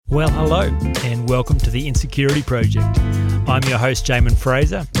Well, hello, and welcome to the Insecurity Project. I'm your host, Jaemin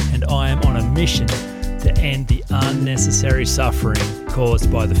Fraser, and I am on a mission to end the unnecessary suffering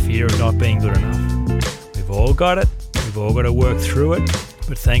caused by the fear of not being good enough. We've all got it, we've all got to work through it,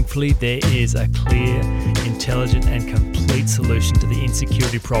 but thankfully there is a clear, intelligent, and complete solution to the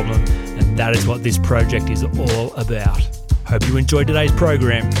insecurity problem, and that is what this project is all about. Hope you enjoyed today's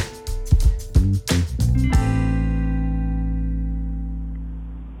program.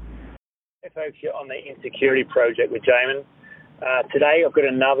 Folks, you're on the Insecurity Project with Jaemin. Today I've got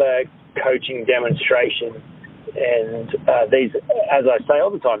another coaching demonstration, and these, as I say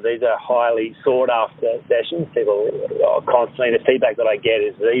all the time, these are highly sought after sessions. People constantly, the feedback that I get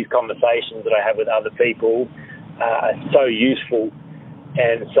is these conversations that I have with other people are so useful,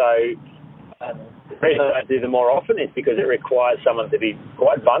 and so the reason I don't do them more often is because it requires someone to be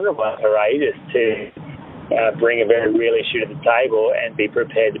quite vulnerable and courageous to bring a very real issue to the table and be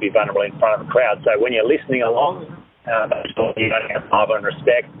prepared to be vulnerable in front of a crowd. So when you're listening along, you don't have love and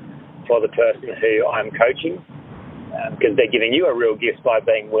respect for the person who I'm coaching, because they're giving you a real gift by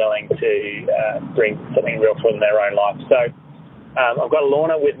being willing to bring something real from their own life. So I've got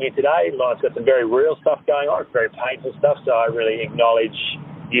Lorna with me today. Lorna's got some very real stuff going on. It's very painful stuff, so I really acknowledge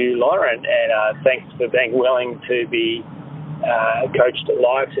you, Lorna, and thanks for being willing to be coached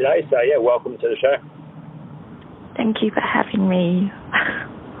live today. So, yeah, welcome to the show. Thank you for having me.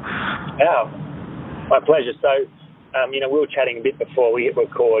 Yeah, my pleasure. So, we were chatting a bit before we hit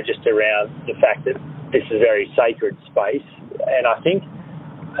record just around the fact that this is a very sacred space, and I think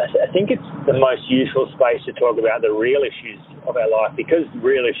it's the most useful space to talk about the real issues of our life, because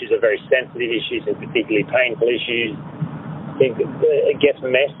real issues are very sensitive issues and particularly painful issues. I think it gets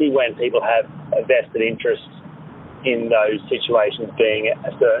messy when people have a vested interest in those situations being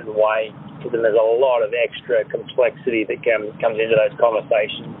a certain way. And there's a lot of extra complexity that comes into those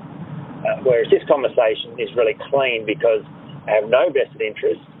conversations, whereas this conversation is really clean because I have no vested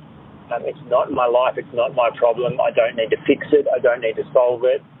interest. It's not my life, it's not my problem. I don't need to fix it, I don't need to solve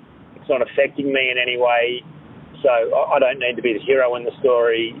it. It's not affecting me in any way, so I don't need to be the hero in the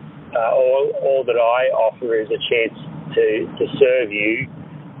story. All that I offer is a chance to serve you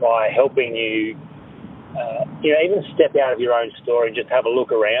by helping you even step out of your own story and just have a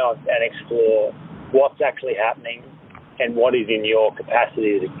look around and explore what's actually happening and what is in your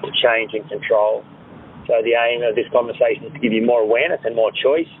capacity to change and control. So the aim of this conversation is to give you more awareness and more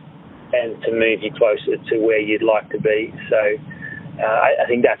choice and to move you closer to where you'd like to be. So I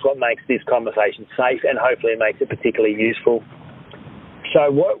think that's what makes this conversation safe, and hopefully it makes it particularly useful. So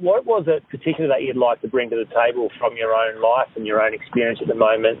what was it particularly that you'd like to bring to the table from your own life and your own experience at the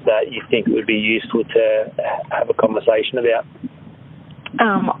moment that you think would be useful to have a conversation about?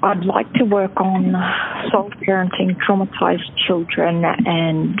 I'd like to work on self-parenting traumatized children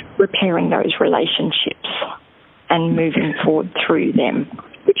and repairing those relationships and moving forward through them,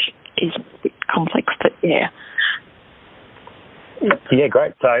 which is a bit complex, but yeah. Yeah,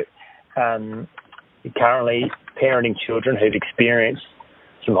 great. So you're currently parenting children who've experienced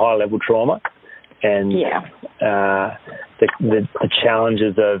some high-level trauma, and the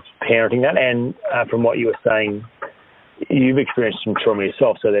challenges of parenting that. And from what you were saying, you've experienced some trauma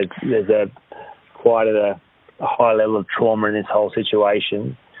yourself, so there's quite a high level of trauma in this whole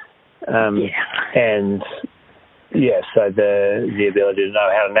situation. And so the ability to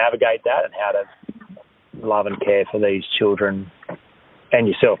know how to navigate that and how to love and care for these children and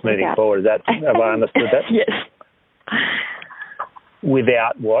yourself moving forward. Have I understood that? Yes.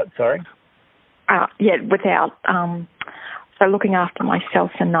 Without what? Sorry? Without. So looking after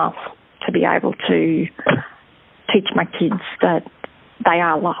myself enough to be able to teach my kids that they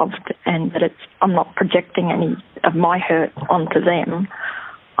are loved and that I'm not projecting any of my hurt onto them,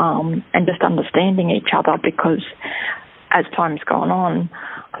 and just understanding each other, because as time's gone on,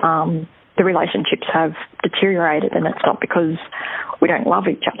 the relationships have deteriorated, and it's not because we don't love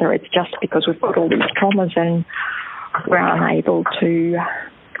each other, it's just because we've got all these traumas and we're unable to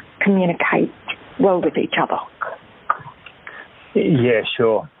communicate well with each other. Yeah,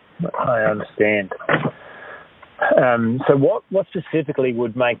 sure. I understand. So what specifically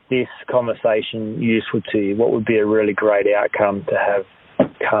would make this conversation useful to you? What would be a really great outcome to have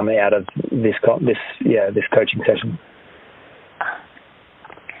come out of this coaching session?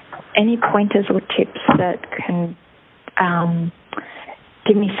 Any pointers or tips that can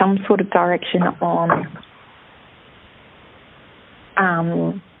give me some sort of direction on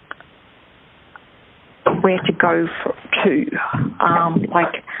where to go to.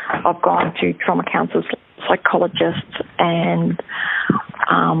 Like, I've gone to trauma counsellors, psychologists, and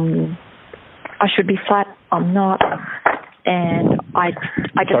I should be flat. I'm not. and I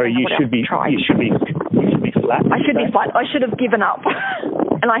just Sorry, you should be flat. I should be flat. I should have given up,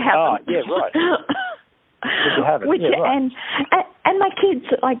 and I haven't. Oh, yeah, right. You haven't. Which, yeah, right. and my kids,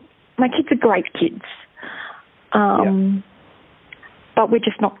 my kids are great kids, but we're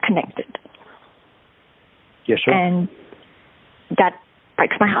just not connected. Yeah, sure. And that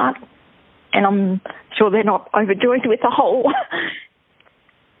breaks my heart, and I'm sure they're not overjoyed with the whole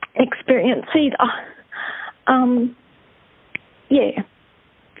experience either. Yeah.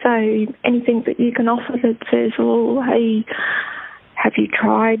 So anything that you can offer that says, well, hey, have you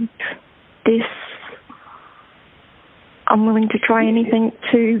tried this? I'm willing to try anything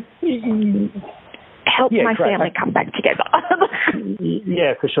to help my family come back together.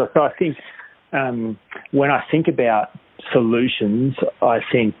 Yeah, for sure. So I think when I think about solutions, I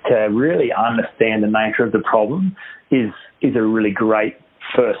think to really understand the nature of the problem is a really great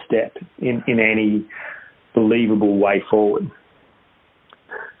first step in any believable way forward.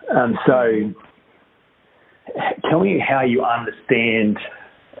 So tell me how you understand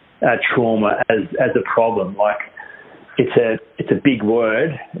trauma as a problem. Like, it's a big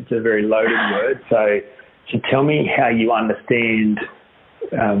word. It's a very loaded word. So tell me how you understand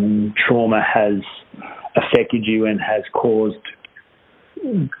trauma has affected you and has caused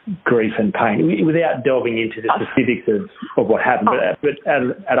grief and pain, without delving into the specifics of what happened. But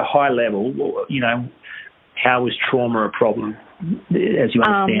at a high level, how is trauma a problem as you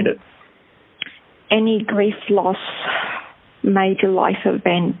understand it? Any grief, loss, major life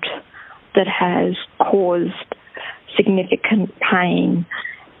event that has caused significant pain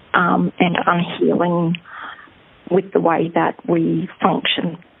and unhealing with the way that we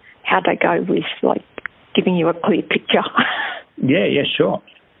function. How'd I go with, giving you a clear picture? Yeah, sure.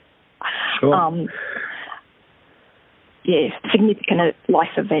 Significant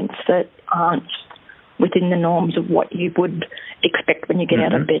life events that aren't within the norms of what you would expect when you get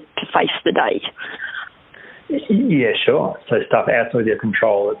out of bed to face the day. Yeah, sure. So stuff outside your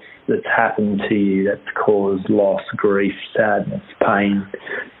control that's happened to you, that's caused loss, grief, sadness, pain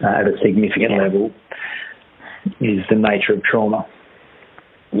at a significant level is the nature of trauma,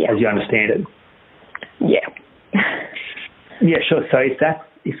 as you understand it. Yeah. Yeah, sure. So if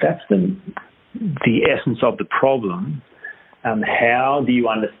that's the essence of the problem, how do you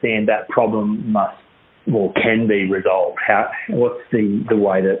understand that problem can be resolved? What's the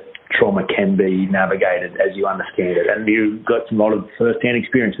way that trauma can be navigated as you understand it? And you've got a lot of first-hand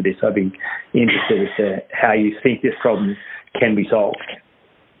experience with this. I'd be interested as to how you think this problem can be solved.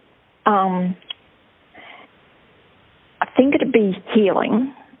 I think it'd be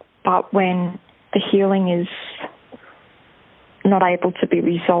healing, but when the healing is not able to be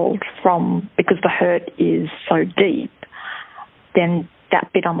resolved because the hurt is so deep, then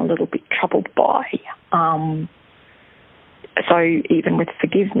that bit I'm a little bit troubled by. So even with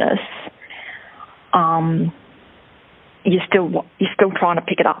forgiveness, you're still trying to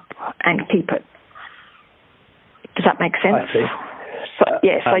pick it up and keep it. Does that make sense? I see.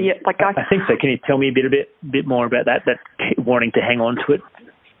 I think so. Can you tell me a bit more about that wanting to hang on to it?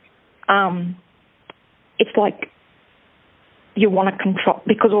 It's like you want to control,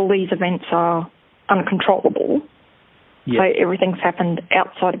 because all these events are uncontrollable. Yep. So everything's happened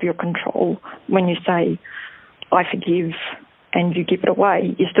outside of your control. When you say, I forgive, and you give it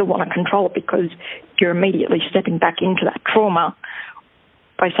away, you still want to control it because you're immediately stepping back into that trauma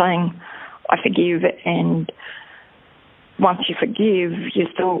by saying, I forgive, and once you forgive, you're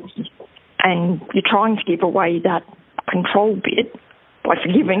trying to give away that control bit. By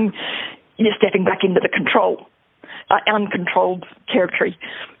forgiving, you're stepping back into the uncontrolled territory.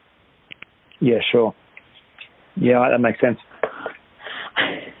 Yeah, sure. Yeah, that makes sense.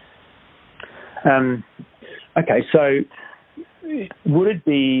 Okay, so would it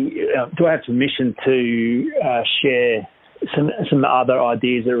be, do I have permission to share some other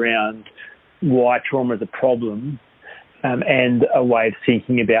ideas around why trauma is a problem and a way of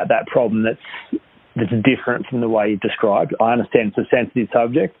thinking about that problem that's different from the way you've described? I understand it's a sensitive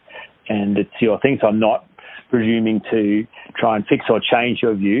subject and it's your thing, so I'm not presuming to try and fix or change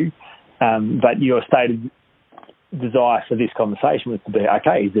your view, but your stated desire for this conversation was to be,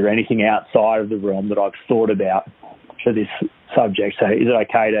 okay, is there anything outside of the realm that I've thought about for this subject? So is it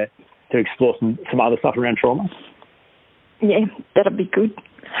okay to explore some other stuff around trauma? Yeah, that'd be good.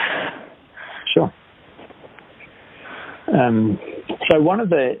 Sure. So one of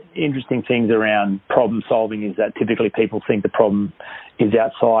the interesting things around problem solving is that typically people think the problem is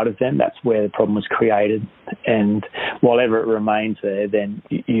outside of them. That's where the problem was created. And whatever it remains there, then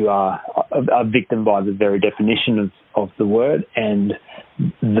you are a victim by the very definition of the word, and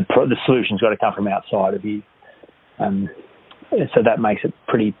the solution's got to come from outside of you. so that makes it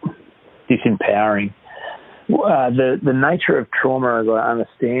pretty disempowering. The nature of trauma, as I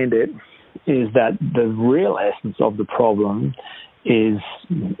understand it, is that the real essence of the problem is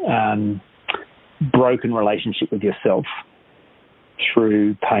broken relationship with yourself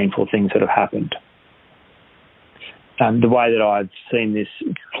through painful things that have happened. The way that I've seen this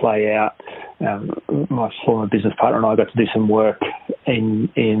play out, my former business partner and I got to do some work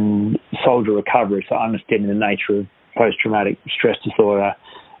in soldier recovery, so understanding the nature of post-traumatic stress disorder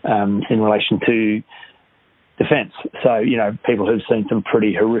in relation to defence. So, people who've seen some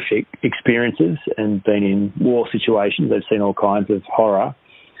pretty horrific experiences and been in war situations, they've seen all kinds of horror,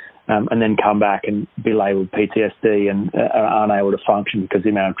 and then come back and be labelled PTSD and are unable to function because of the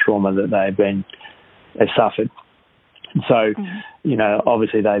amount of trauma that they've suffered. And so,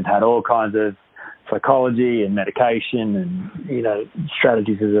 obviously they've had all kinds of psychology and medication and,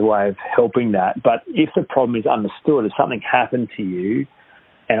 strategies as a way of helping that. But if the problem is understood, if something happened to you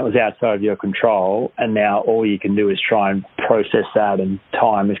and it was outside of your control, and now all you can do is try and process that, and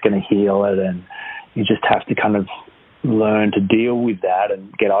time is going to heal it, and you just have to kind of learn to deal with that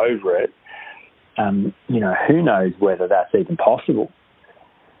and get over it, who knows whether that's even possible.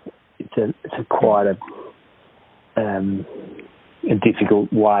 It's quite a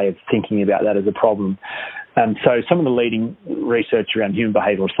difficult way of thinking about that as a problem. So some of the leading research around human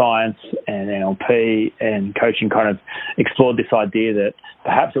behavioural science and NLP and coaching kind of explored this idea that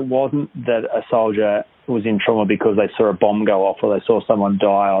perhaps it wasn't that a soldier was in trauma because they saw a bomb go off, or they saw someone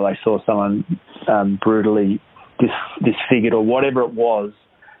die, or they saw someone brutally disfigured, or whatever it was.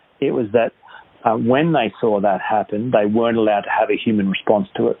 It was that when they saw that happen, they weren't allowed to have a human response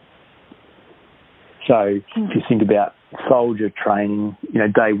to it. So if you think about soldier training,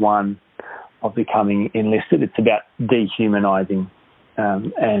 day one of becoming enlisted, it's about dehumanising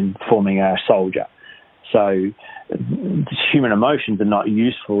and forming a soldier. So human emotions are not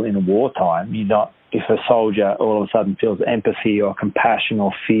useful in wartime. If a soldier all of a sudden feels empathy or compassion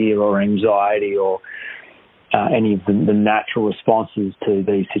or fear or anxiety or any of the natural responses to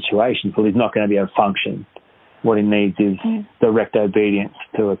these situations, well, he's not going to be able to function. What he needs is direct obedience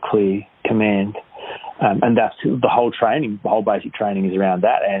to a clear command. And that's the whole training. The whole basic training is around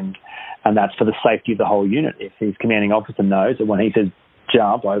that, and that's for the safety of the whole unit. If his commanding officer knows that when he says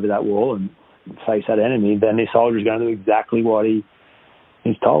jump over that wall and face that enemy, then his soldier is going to do exactly what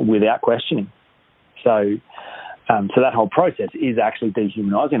he's told without questioning. So that whole process is actually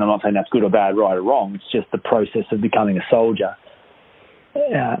dehumanising. I'm not saying that's good or bad, right or wrong. It's just the process of becoming a soldier.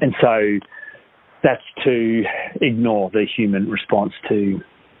 And so that's to ignore the human response to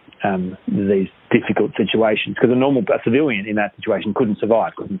these difficult situations, because a civilian in that situation couldn't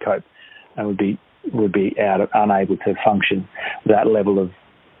survive, couldn't cope, and would be unable to function with that level of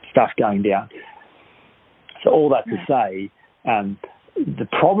stuff going down. So all that to say, the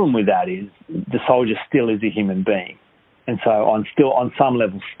problem with that is the soldier still is a human being, and so on some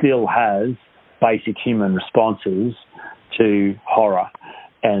level still has basic human responses to horror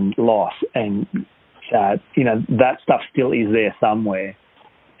and loss, and that stuff still is there somewhere.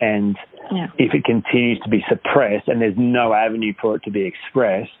 And if it continues to be suppressed and there's no avenue for it to be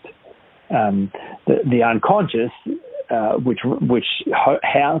expressed, the unconscious, which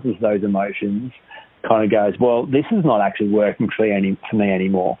houses those emotions, kind of goes, well, this is not actually working for me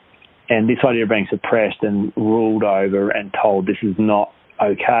anymore. And this idea of being suppressed and ruled over and told this is not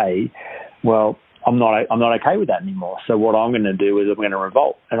okay, well, I'm not okay with that anymore. So what I'm going to do is I'm going to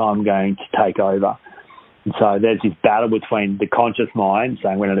revolt, and I'm going to take over. And so there's this battle between the conscious mind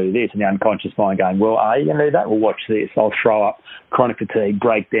saying, we're going to do this, and the unconscious mind going, well, are you going to do that? Well, watch this. I'll throw up chronic fatigue,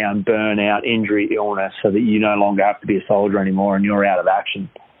 breakdown, burnout, injury, illness, so that you no longer have to be a soldier anymore and you're out of action.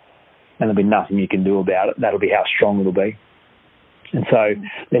 And there'll be nothing you can do about it. That'll be how strong it'll be. And so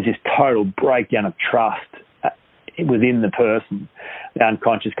there's this total breakdown of trust within the person. The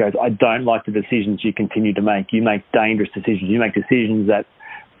unconscious goes, I don't like the decisions you continue to make. You make dangerous decisions. You make decisions that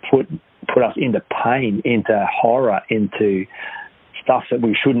put us into pain, into horror, into stuff that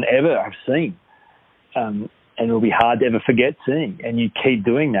we shouldn't ever have seen. And it'll be hard to ever forget seeing. And you keep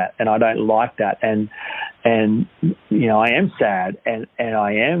doing that. And I don't like that. And I am sad and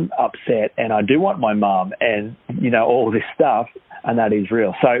I am upset and I do want my mum and, all this stuff. And that is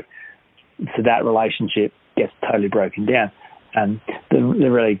real. So that relationship gets totally broken down. And the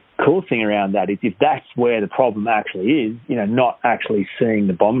really cool thing around that is if that's where the problem actually is, not actually seeing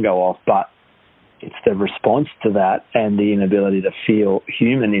the bomb go off, but it's the response to that and the inability to feel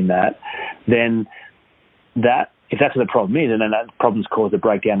human in that, then if that's what the problem is, and then that problem's caused a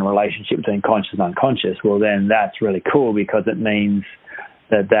breakdown in the relationship between conscious and unconscious, well, then that's really cool because it means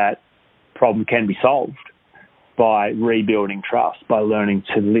that problem can be solved. by rebuilding trust, by learning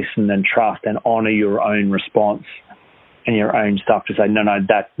to listen and trust and honour your own response and your own stuff, to say, no,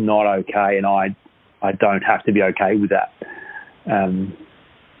 that's not okay, and I don't have to be okay with that.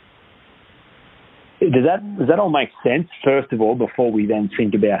 Does that all make sense, first of all, before we then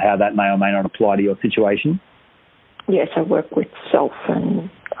think about how that may or may not apply to your situation? Yes, I work with self and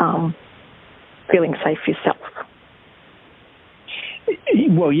feeling safe yourself.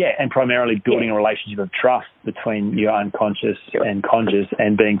 Well, yeah, and primarily building a relationship of trust between your unconscious and conscious,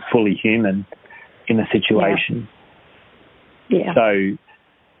 and being fully human in the situation. Yeah. So,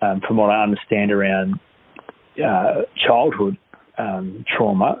 from what I understand around childhood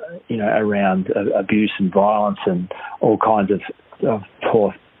trauma, around abuse and violence and all kinds of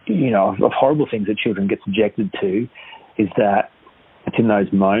horrible things that children get subjected to, is that it's in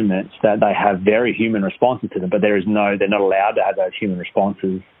those moments that they have very human responses to them, but they're not allowed to have those human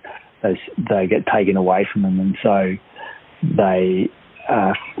responses. They get taken away from them, and so they,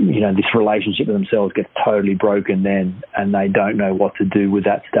 this relationship with themselves gets totally broken then, and they don't know what to do with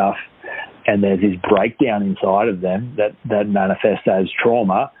that stuff. And there's this breakdown inside of them that manifests as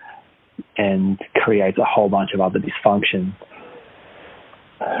trauma and creates a whole bunch of other dysfunction.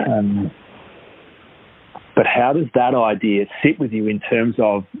 But how does that idea sit with you in terms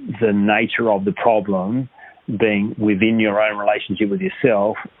of the nature of the problem being within your own relationship with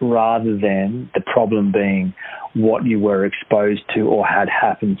yourself, rather than the problem being what you were exposed to or had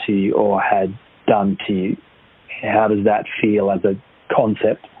happened to you or had done to you? How does that feel as a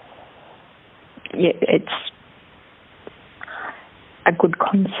concept? Yeah, it's a good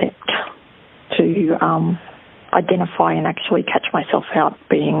concept to identify and actually catch myself out,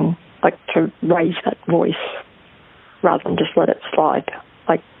 being like to raise that voice rather than just let it slide,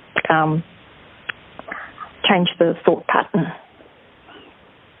 like change the thought pattern.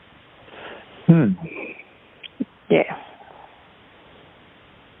 Yeah.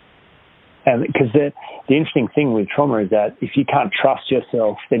 And because the interesting thing with trauma is that if you can't trust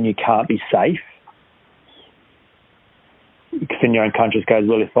yourself, then you can't be safe. Because then your unconscious goes,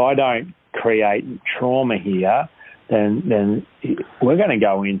 well, if I don't create trauma here, then we're going to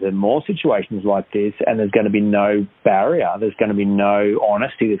go into more situations like this, and there's going to be no barrier. There's going to be no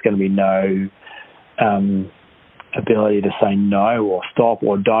honesty. There's going to be no ability to say no or stop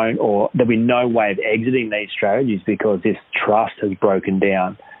or don't, or there'll be no way of exiting these strategies because this trust has broken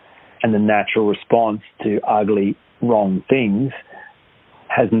down, and the natural response to ugly, wrong things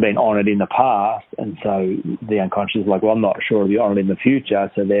hasn't been honoured in the past, and so the unconscious is like, well, I'm not sure it'll be honoured in the future,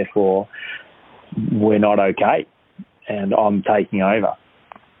 so therefore we're not okay, and I'm taking over.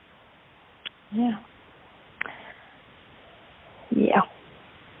 Yeah. Yeah.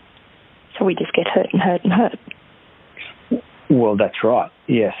 So we just get hurt and hurt and hurt. Well, that's right,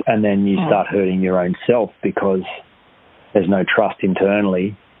 yes, and then you start hurting your own self because there's no trust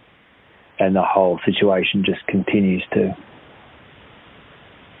internally, and the whole situation just continues to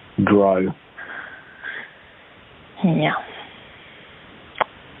grow. Yeah.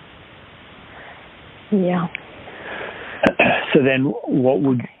 Yeah. So then, what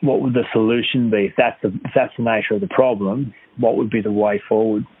would the solution be if that's the nature of the problem? What would be the way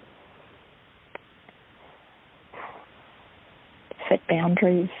forward? Set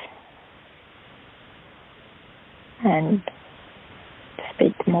boundaries and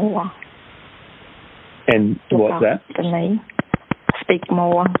speak more. And what's that? Look after me. Speak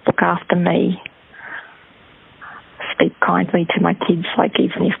more. Look after me. Speak kindly to my kids, like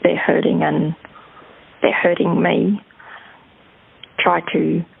even if they're hurting and they're hurting me, try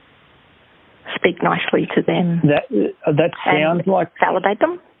to speak nicely to them. That sounds like validate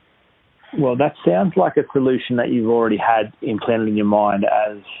them. Well, that sounds like a solution that you've already had implanted in your mind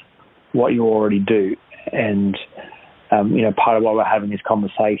as what you already do. And, part of why we're having this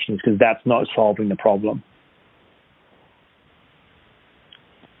conversation is because that's not solving the problem.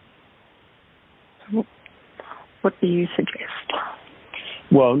 What do you suggest?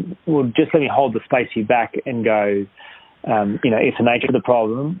 Well, just let me hold the space here back and go, if the nature of the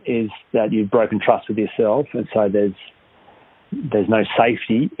problem is that you've broken trust with yourself and so there's no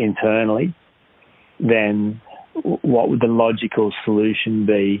safety internally, then what would the logical solution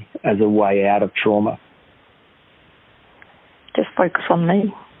be as a way out of trauma? Just focus on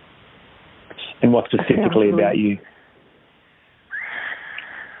me. And what specifically about you?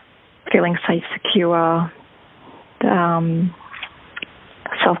 Feeling safe, secure,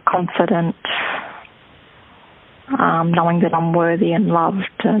 self-confident, knowing that I'm worthy and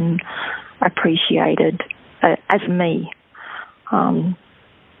loved and appreciated as me.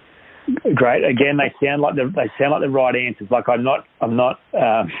 Great. Again, they sound like the right answers. Like I'm not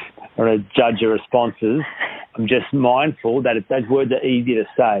going to judge your responses, I'm just mindful that those words are easy to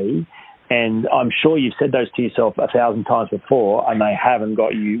say, and I'm sure you've said those to yourself 1,000 times before, and they haven't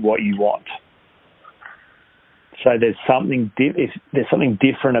got you what you want. So there's something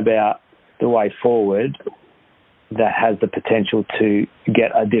different about the way forward that has the potential to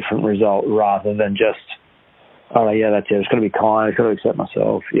get a different result, rather than just, oh yeah, that's it. It's got to be kind. I've got to accept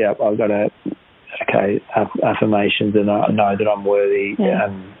myself. Yeah, I've got to, affirmations, and I know that I'm worthy. Yeah.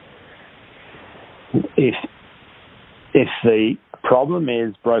 If the problem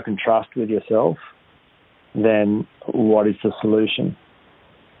is broken trust with yourself, then what is the solution?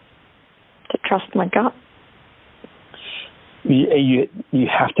 To trust my gut. You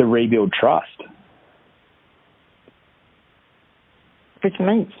have to rebuild trust. With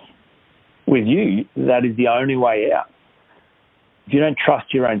me. With you, that is the only way out. If you don't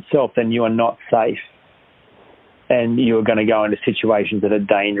trust your own self, then you are not safe. And you are going to go into situations that are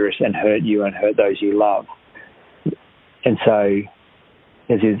dangerous and hurt you and hurt those you love. And so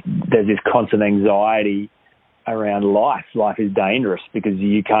there's this constant anxiety around life. Life is dangerous because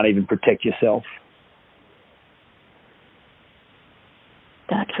you can't even protect yourself.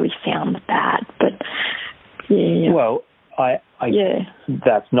 That actually sounds bad, but yeah. Well,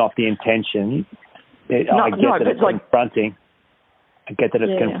 that's not the intention. I get that it's confronting. I get that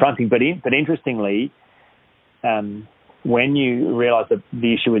it's confronting, but interestingly, when you realise that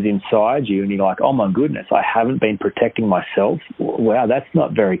the issue is inside you, and you're like, oh my goodness, I haven't been protecting myself. Wow, that's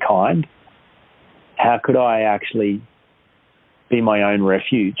not very kind. How could I actually be my own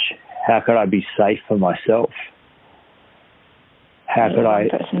refuge? How could I be safe for myself? How could I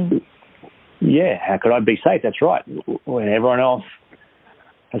be safe? That's right. When everyone else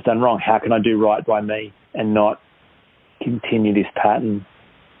has done wrong, how can I do right by me and not continue this pattern?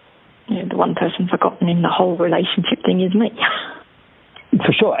 Yeah, the one person forgotten in the whole relationship thing is me.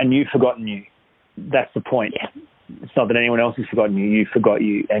 For sure, and you've forgotten you. That's the point. Yeah. It's not that anyone else has forgotten you. You forgot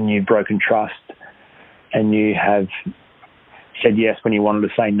you, and you've broken trust, and you have said yes when you wanted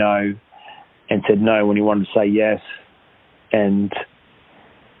to say no, and said no when you wanted to say yes, and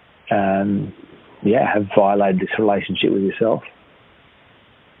have violated this relationship with yourself.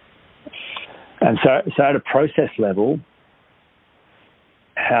 And so at a process level,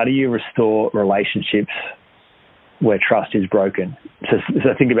 how do you restore relationships where trust is broken? So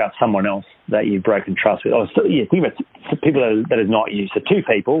think about someone else that you've broken trust with. Think about people that is not you. So two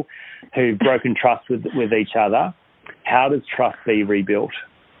people who've broken trust with each other. How does trust be rebuilt?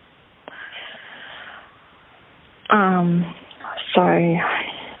 So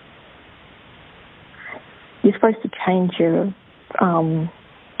you're supposed to change your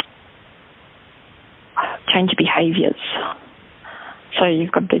behaviours. So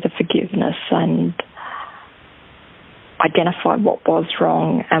you've got to do the forgiveness and identify what was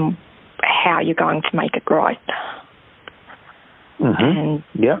wrong and how you're going to make it right. Mm-hmm. And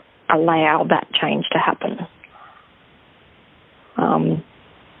allow that change to happen,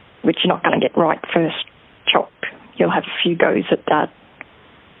 which you're not going to get right first chop. You'll have a few goes at that,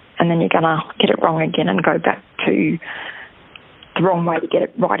 and then you're going to get it wrong again and go back to the wrong way to get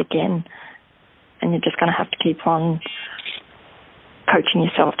it right again. And you're just going to have to keep on coaching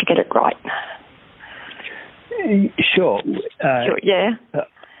yourself to get it right. Sure. Yeah.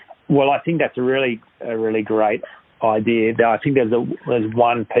 Well, I think that's a really great idea. I think there's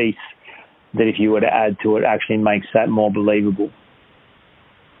one piece that if you were to add to it actually makes that more believable.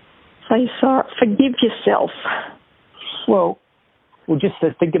 Say sorry. Forgive yourself. Well, just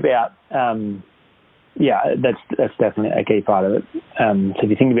to think about, that's definitely a key part of it. So if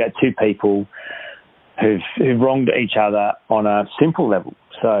you think about two people who've wronged each other on a simple level,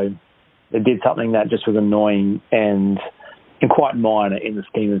 so they did something that just was annoying and quite minor in the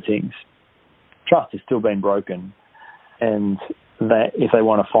scheme of things. Trust has still been broken, and that if they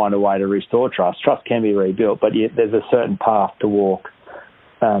want to find a way to restore trust can be rebuilt, but yet there's a certain path to walk.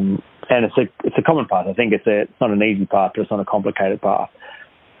 And it's a common path. I think it's not an easy path, but it's not a complicated path.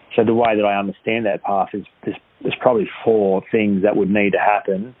 So the way that I understand that path is there's probably 4 things that would need to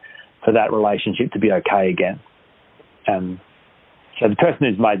happen for that relationship to be okay again. So the person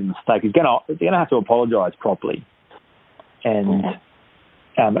who's made the mistake is going to have to apologise properly, and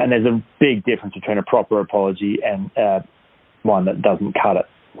there's a big difference between a proper apology and one that doesn't cut it.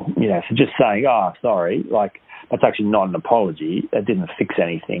 So just saying, "Oh, sorry," that's actually not an apology. It didn't fix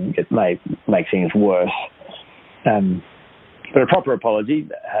anything. It may make things worse. But a proper apology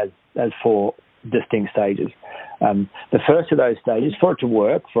has 4 distinct stages. The first of those stages, for it to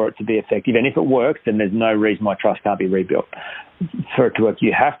work, for it to be effective, and if it works, then there's no reason why trust can't be rebuilt. For it to work,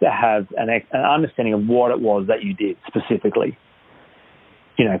 you have to have an understanding of what it was that you did specifically.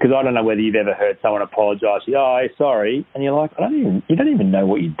 because I don't know whether you've ever heard someone apologise. Oh, sorry, and you're like, you don't even know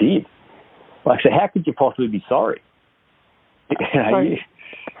what you did. Like, so how could you possibly be sorry?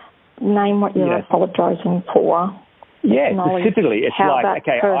 Name what you're apologising for. Yeah, specifically, it's how like,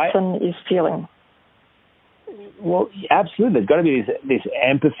 that person is feeling. Well, absolutely. There's got to be this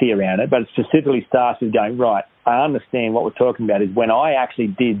empathy around it, but it specifically starts with going, right, I understand what we're talking about is when I actually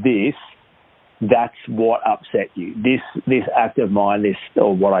did this, that's what upset you. This act of mine,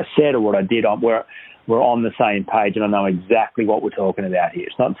 or what I said or what I did, we're on the same page and I know exactly what we're talking about here.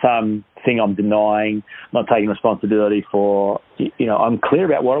 It's not something I'm denying, not taking responsibility for. I'm clear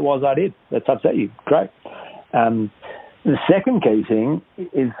about what it was I did. That's upset you. Great. The second key thing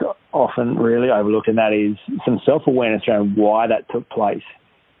is often really overlooked, and that is some self-awareness around why that took place.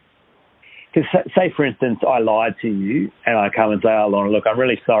 Because say, for instance, I lied to you and I come and say, oh, Lorna, look, I'm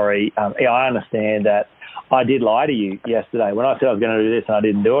really sorry. I understand that I did lie to you yesterday. When I said I was going to do this and I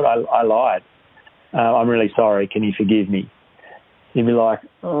didn't do it, I lied. I'm really sorry. Can you forgive me? You'd be like,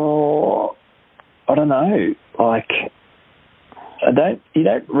 oh, I don't know. Like, you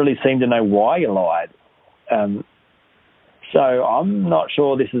don't really seem to know why you lied. So I'm not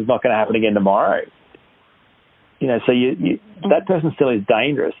sure this is not going to happen again tomorrow. So that person still is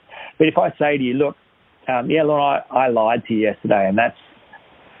dangerous. But if I say to you, look, Lorna, I lied to you yesterday, and that's,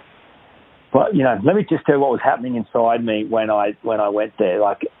 let me just tell you what was happening inside me when I went there.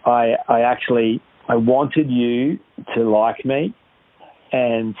 Like, I wanted you to like me,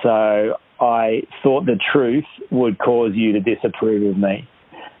 and so I thought the truth would cause you to disapprove of me.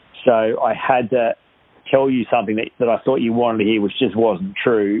 So I had to tell you something that I thought you wanted to hear, which just wasn't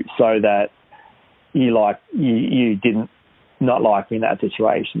true, so that you didn't not like me in that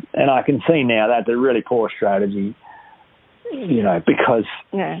situation. And I can see now that's a really poor strategy, because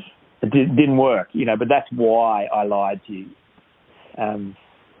it didn't work, but that's why I lied to you.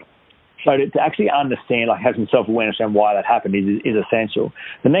 So to actually understand, have some self-awareness around why that happened is essential.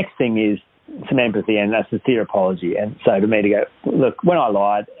 The next thing is some empathy and a sincere apology. And so to me to go, look, when I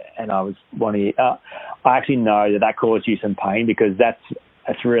lied and I was wanting, I actually know that caused you some pain, because that's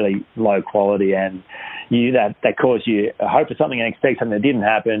really low quality, and that caused you a hope for something and expect something that didn't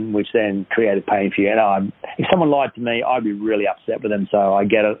happen, which then created pain for you. And if someone lied to me, I'd be really upset with them. So I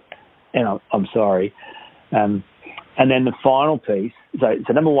get it, and I'm sorry. And then the final piece, so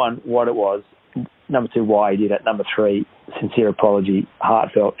number one, what it was. Number two, why you did it. Number three, sincere apology,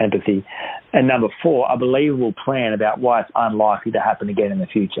 heartfelt empathy. And number four, a believable plan about why it's unlikely to happen again in the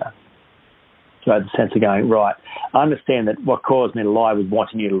future. So the sense of going, right, I understand that what caused me to lie was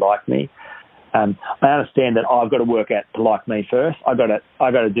wanting you to like me. I understand that I've got to work out to like me first. I've got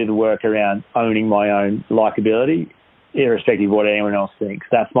to do the work around owning my own likability, irrespective of what anyone else thinks.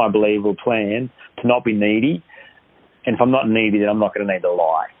 That's my believable plan, to not be needy. And if I'm not needy, then I'm not going to need to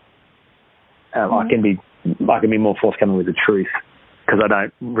lie. I can be more forthcoming with the truth, because I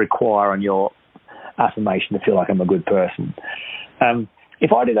don't require on your affirmation to feel like I'm a good person.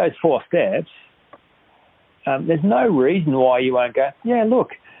 If I do those 4 steps, there's no reason why you won't go, yeah,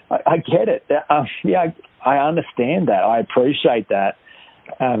 look, I get it. I understand that. I appreciate that.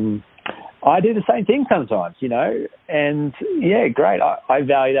 I do the same thing sometimes, and yeah, great. I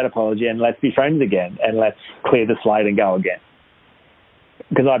value that apology, and let's be friends again, and let's clear the slate and go again.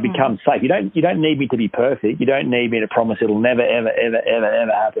 Because I become safe. You don't need me to be perfect. You don't need me to promise it'll never, ever, ever, ever,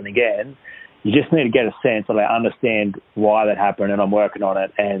 ever happen again. You just need to get a sense that I understand why that happened, and I'm working on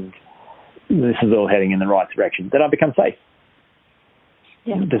it, and this is all heading in the right direction. Then I become safe.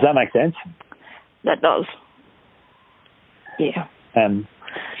 Yeah. Does that make sense? That does. Yeah.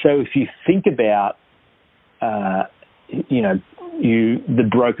 So if you think about, the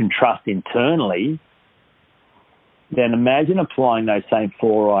broken trust internally, then imagine applying those same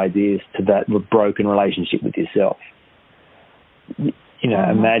 4 ideas to that broken relationship with yourself.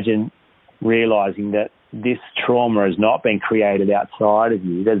 Imagine realising that this trauma has not been created outside of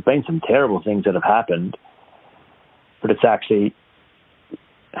you. There's been some terrible things that have happened, but it's actually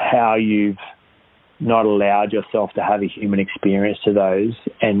how you've not allowed yourself to have a human experience to those,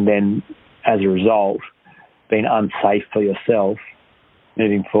 and then as a result, been unsafe for yourself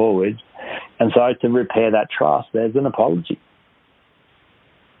moving forward. And so to repair that trust, there's an apology.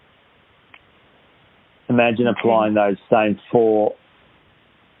 Imagine applying those same 4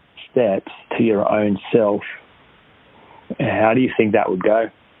 steps to your own self. How do you think that would go?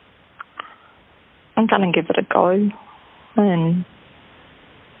 I'm going to give it a go and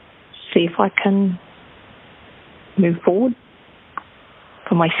see if I can move forward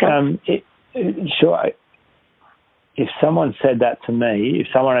for myself. Sure. If someone said that to me, if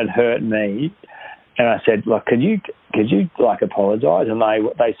someone had hurt me, and I said, look, could you like apologise? And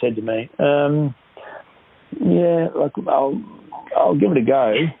they said to me, yeah, like I'll give it a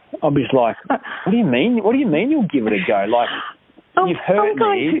go. I'll be just like, what do you mean? What do you mean you'll give it a go? Like, you've hurt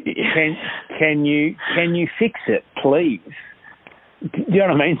me. Can you fix it, please? Do you know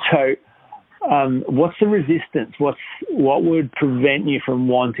what I mean? So, what's the resistance? What would prevent you from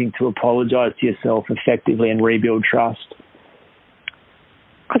wanting to apologise to yourself effectively and rebuild trust?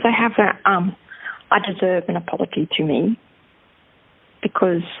 Because I deserve an apology to me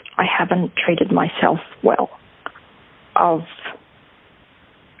because I haven't treated myself well. I've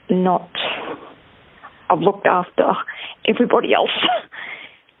looked after everybody else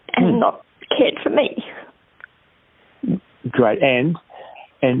and not cared for me. Great. And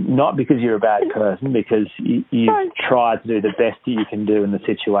not because you're a bad person, because you've tried to do the best that you can do in the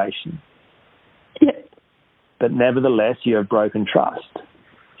situation. Yeah. But nevertheless, you have broken trust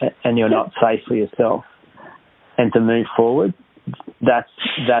and you're not safe for yourself. And to move forward, that's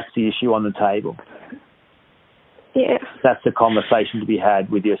the issue on the table. Yeah. That's the conversation to be had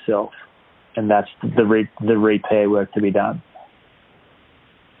with yourself. And that's the repair work to be done.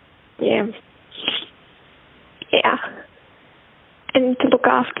 Yeah. Yeah. And to look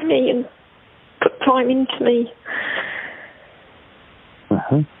after me and put time into me.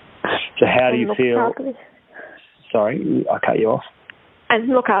 Uh-huh. So how do you feel? Sorry, I cut you off. And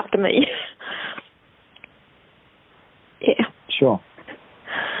look after me. Yeah. Sure.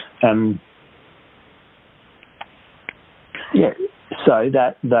 Yeah. So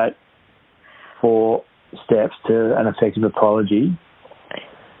that 4 steps to an effective apology.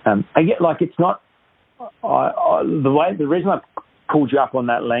 I get like it's not. The reason I pulled you up on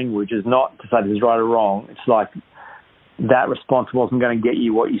that language is not to say this is right or wrong. It's like that response wasn't going to get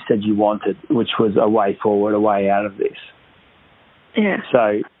you what you said you wanted, which was a way forward, a way out of this. Yeah.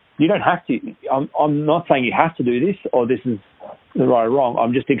 So you don't have to. I'm not saying you have to do this or this is the right or wrong.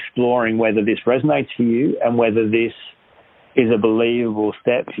 I'm just exploring whether this resonates for you and whether this is a believable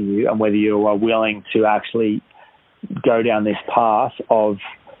step for you and whether you are willing to actually go down this path of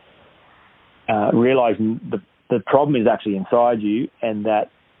realizing the problem is actually inside you and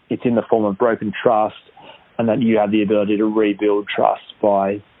that it's in the form of broken trust and that you have the ability to rebuild trust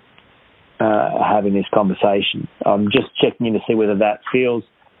by having this conversation. I'm just checking in to see whether that feels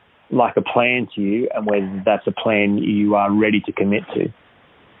like a plan to you and whether that's a plan you are ready to commit to.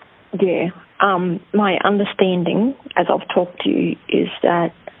 Yeah. My understanding, as I've talked to you, is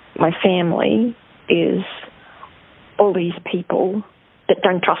that my family is all these people that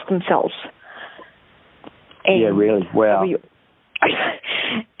don't trust themselves. And yeah, really? Wow.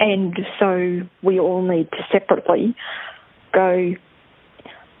 And so we all need to separately go,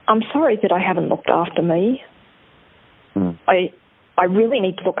 I'm sorry that I haven't looked after me. Mm. I really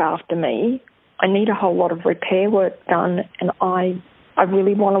need to look after me. I need a whole lot of repair work done, and I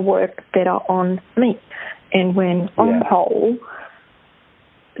really want to work better on me. And when I'm whole,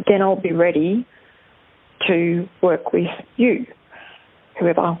 then I'll be ready to work with you,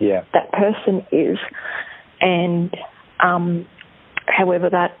 whoever that person is, and however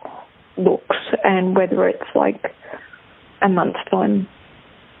that looks, and whether it's like a month's time,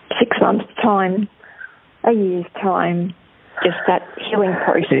 6 months' time, a year's time, just that healing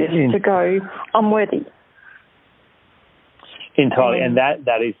process to go, I'm worthy. Entirely, and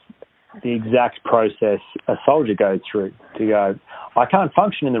that is the exact process a soldier goes through to go, I can't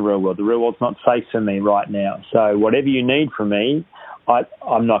function in the real world. The real world's not safe for me right now. So whatever you need from me,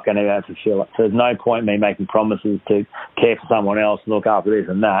 I'm not going to be able to feel it. So there's no point in me making promises to care for someone else, look after this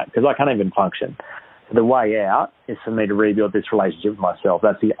and that, because I can't even function. So the way out is for me to rebuild this relationship with myself.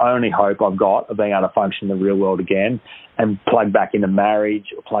 That's the only hope I've got of being able to function in the real world again and plug back into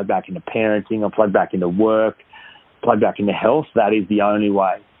marriage or plug back into parenting or plug back into work, plug back into health. That is the only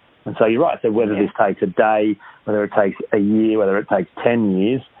way. And so you're right. So whether this takes a day, whether it takes a year, whether it takes 10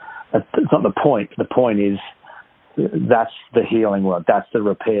 years, that's not the point. The point is that's the healing work. That's the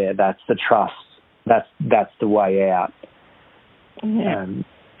repair. That's the trust. That's the way out. Yeah.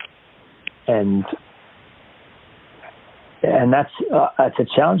 And that's a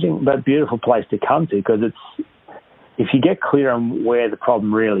challenging but beautiful place to come to, because if you get clear on where the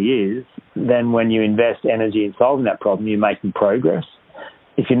problem really is, then when you invest energy in solving that problem, you're making progress.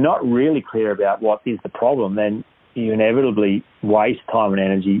 If you're not really clear about what is the problem, then you inevitably waste time and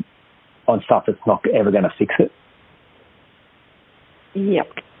energy on stuff that's not ever going to fix it.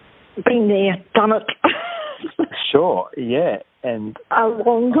 Yep. Been there, done it. Sure, yeah. And a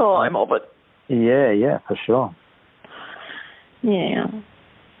long time of it. Yeah, for sure. Yeah.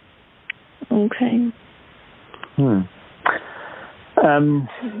 Okay.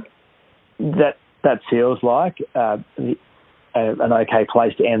 that feels like an okay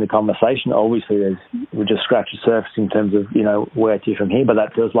place to end the conversation. Obviously, we just scratched the surface in terms of, where to from here, but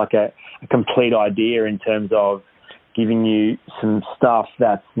that feels like a complete idea in terms of giving you some stuff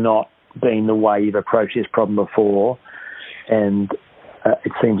that's not been the way you've approached this problem before. And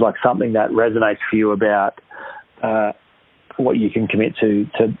it seems like something that resonates for you about what you can commit to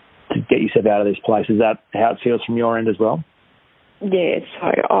get yourself out of this place. Is that how it feels from your end as well? Yeah,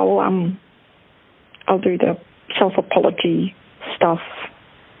 so I'll do the self-apology stuff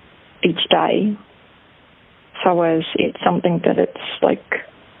each day, so as it's something that it's like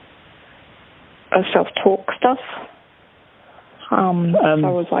a self-talk stuff,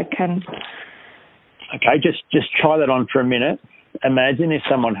 so as I can... Okay, just try that on for a minute. Imagine if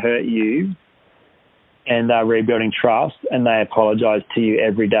someone hurt you and they're rebuilding trust and they apologise to you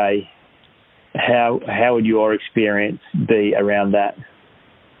every day. How would your experience be around that?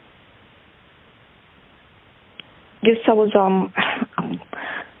 Yes, I was, I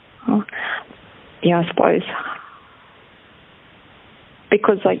suppose,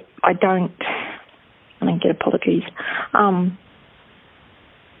 because I don't get apologies.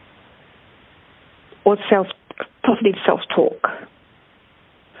 Or positive self-talk.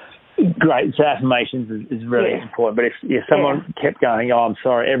 Great. So affirmations is really important. But if someone kept going, I'm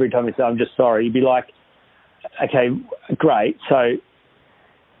sorry, every time you say, I'm just sorry, you'd be like, okay, great. So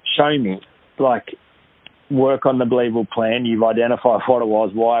show me, work on the believable plan. You've identified what it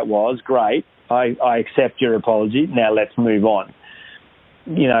was, why it was. Great. I accept your apology. Now let's move on.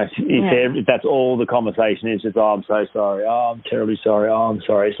 If that's all the conversation is, just, I'm so sorry. I'm terribly sorry. I'm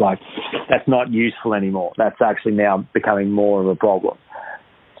sorry. It's like, that's not useful anymore. That's actually now becoming more of a problem.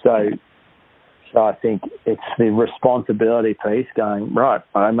 So I think it's the responsibility piece going, right,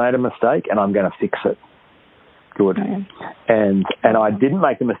 I made a mistake and I'm going to fix it. Good. Okay. And I didn't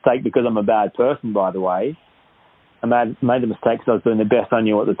make the mistake because I'm a bad person, by the way. I made the mistake because I was doing the best I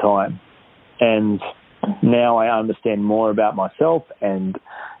knew at the time. And now I understand more about myself and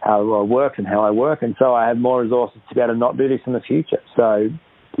how I work and how I work, and so I have more resources to be able to not do this in the future. So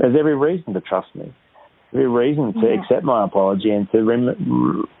there's every reason to trust me, every reason to accept my apology and to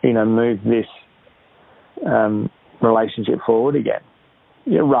move this relationship forward again,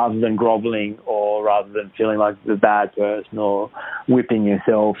 rather than grovelling or rather than feeling like the bad person or whipping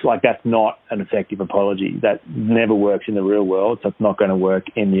yourself. That's not an effective apology. That never works in the real world, so it's not going to work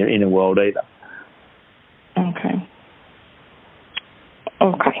in the inner world either. Okay.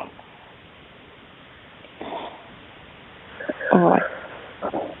 All right.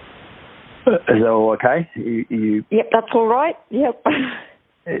 Is that all okay? You Yep, that's all right. Yep.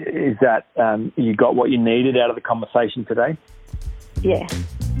 Is that you got what you needed out of the conversation today? Yeah.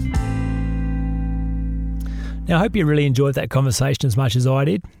 Now, I hope you really enjoyed that conversation as much as I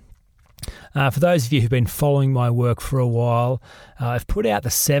did. For those of you who've been following my work for a while, I've put out the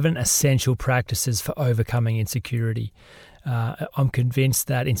 7 essential practices for overcoming insecurity. I'm convinced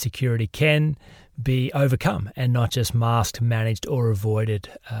that insecurity can be overcome and not just masked, managed or avoided.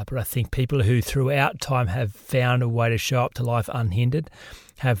 But I think people who throughout time have found a way to show up to life unhindered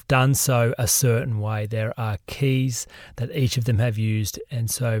have done so a certain way. There are keys that each of them have used, and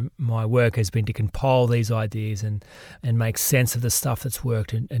so my work has been to compile these ideas and make sense of the stuff that's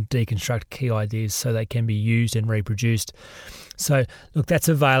worked and deconstruct key ideas so they can be used and reproduced. So look, that's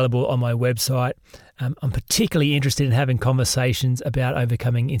available on my website. I'm particularly interested in having conversations about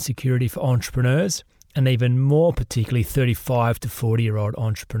overcoming insecurity for entrepreneurs, and even more particularly 35 to 40-year-old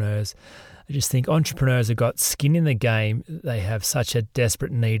entrepreneurs. I just think entrepreneurs have got skin in the game. They have such a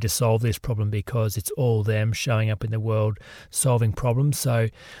desperate need to solve this problem because it's all them showing up in the world solving problems. So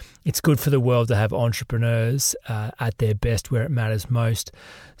it's good for the world to have entrepreneurs at their best where it matters most.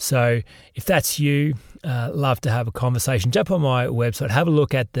 So if that's you, love to have a conversation. Jump on my website, have a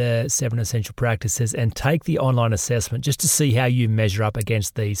look at the 7 essential practices and take the online assessment just to see how you measure up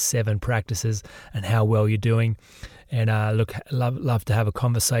against these 7 practices and how well you're doing. And love to have a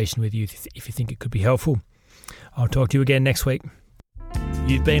conversation with you if you think it could be helpful. I'll talk to you again next week.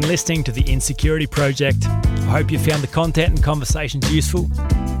 You've been listening to The Insecurity Project. I hope you found the content and conversations useful.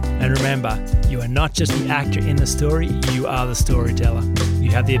 And remember, you are not just the actor in the story, you are the storyteller.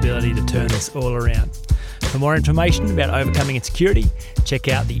 You have the ability to turn this all around. For more information about overcoming insecurity, check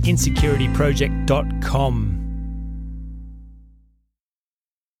out theinsecurityproject.com.